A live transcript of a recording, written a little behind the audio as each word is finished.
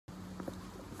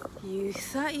You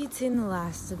thought you'd seen the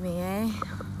last of me, eh?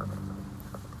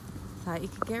 Thought you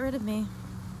could get rid of me.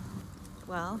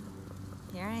 Well,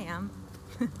 here I am.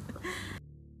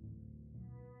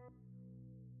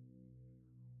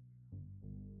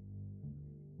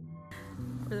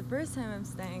 For the first time, I'm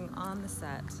staying on the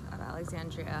set at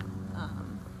Alexandria,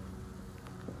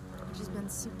 which has been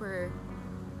super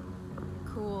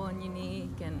cool and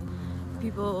unique, and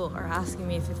people are asking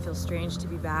me if it feels strange to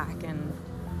be back, and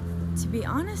to be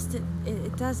honest,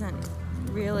 it doesn't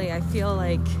really. I feel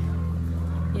like,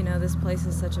 you know, this place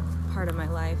is such a part of my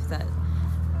life that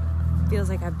feels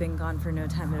like I've been gone for no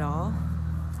time at all,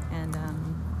 and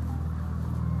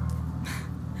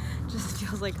just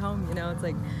feels like home, you know. It's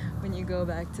like when you go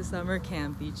back to summer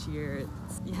camp each year,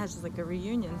 it's just like a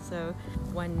reunion. So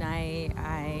one night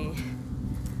I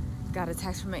got a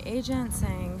text from my agent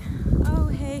saying, oh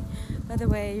hey, by the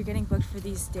way, you're getting booked for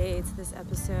these dates, this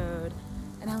episode.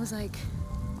 And I was like,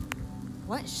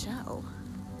 what show?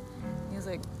 He was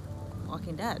like,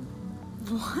 Walking Dead.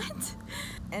 What?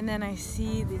 And then I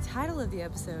see the title of the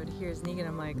episode, Here's Negan.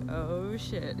 I'm like, oh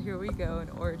shit, here we go, an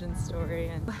origin story.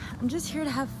 And I'm just here to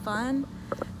have fun.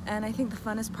 And I think the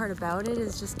funnest part about it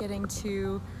is just getting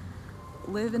to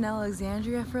live in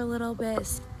Alexandria for a little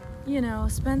bit. You know,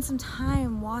 spend some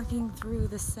time walking through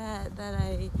the set that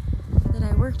I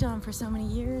worked on for so many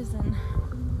years, and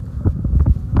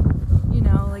you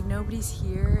know, like nobody's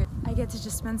here. I get to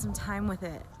just spend some time with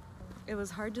it. It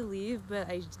was hard to leave, but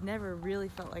I never really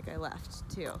felt like I left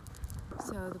too.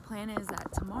 So the plan is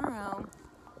that tomorrow,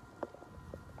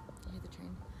 you hear the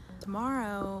train?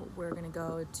 Tomorrow we're gonna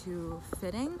go to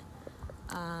fitting,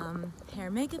 hair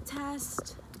and makeup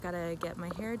test. Gotta get my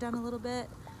hair done a little bit.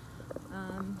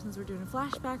 Since we're doing a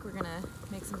flashback, we're gonna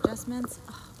make some adjustments.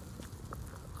 Oh,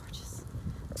 gorgeous.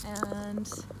 And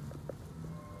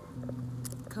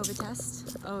COVID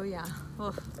test. Oh yeah,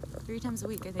 well, 3 times a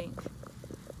week, I think.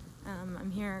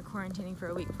 I'm here quarantining for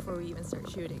a week before we even start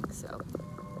shooting, so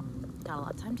got a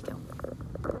lot of time to go.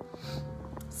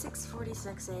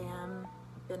 6:46 a.m.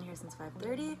 Been here since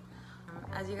 5:30.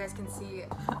 As you guys can see,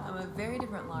 I'm a very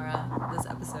different Laura this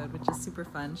episode, which is super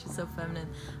fun. She's so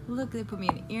feminine. Look, they put me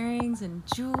in earrings and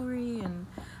jewelry, and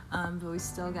but we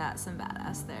still got some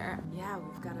badass there. Yeah,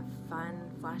 we've got a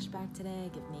fun flashback today. I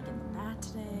give Negan the bat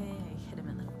today. I hit him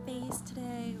in the face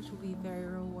today, which will be very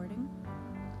rewarding.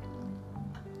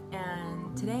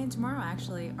 And today and tomorrow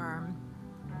actually are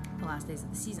the last days of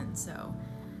the season, so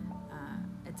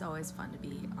it's always fun to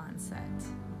be on set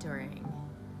during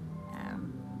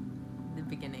the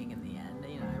beginning and the end.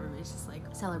 You know, everybody's just like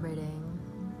celebrating,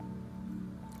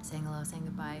 saying hello, saying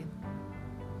goodbye.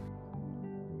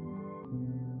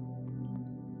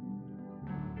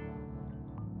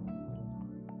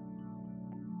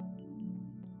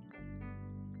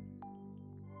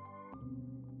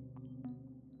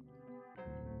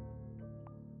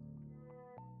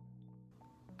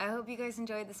 I hope you guys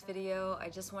enjoyed this video. I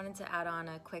just wanted to add on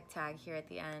a quick tag here at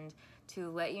the end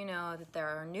to let you know that there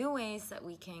are new ways that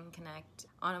we can connect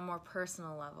on a more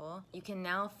personal level. You can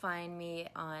now find me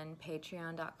on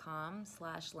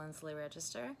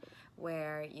patreon.com/LinsleyRegister,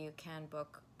 where you can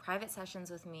book private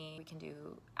sessions with me. We can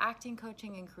do acting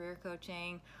coaching and career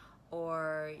coaching,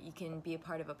 or you can be a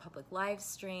part of a public live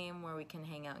stream where we can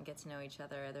hang out and get to know each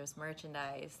other. There's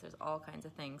merchandise, there's all kinds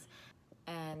of things.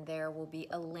 And there will be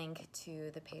a link to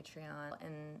the Patreon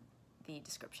in the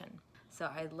description. So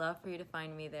I'd love for you to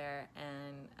find me there,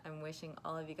 and I'm wishing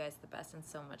all of you guys the best and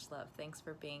so much love. Thanks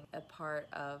for being a part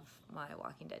of my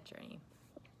Walking Dead journey.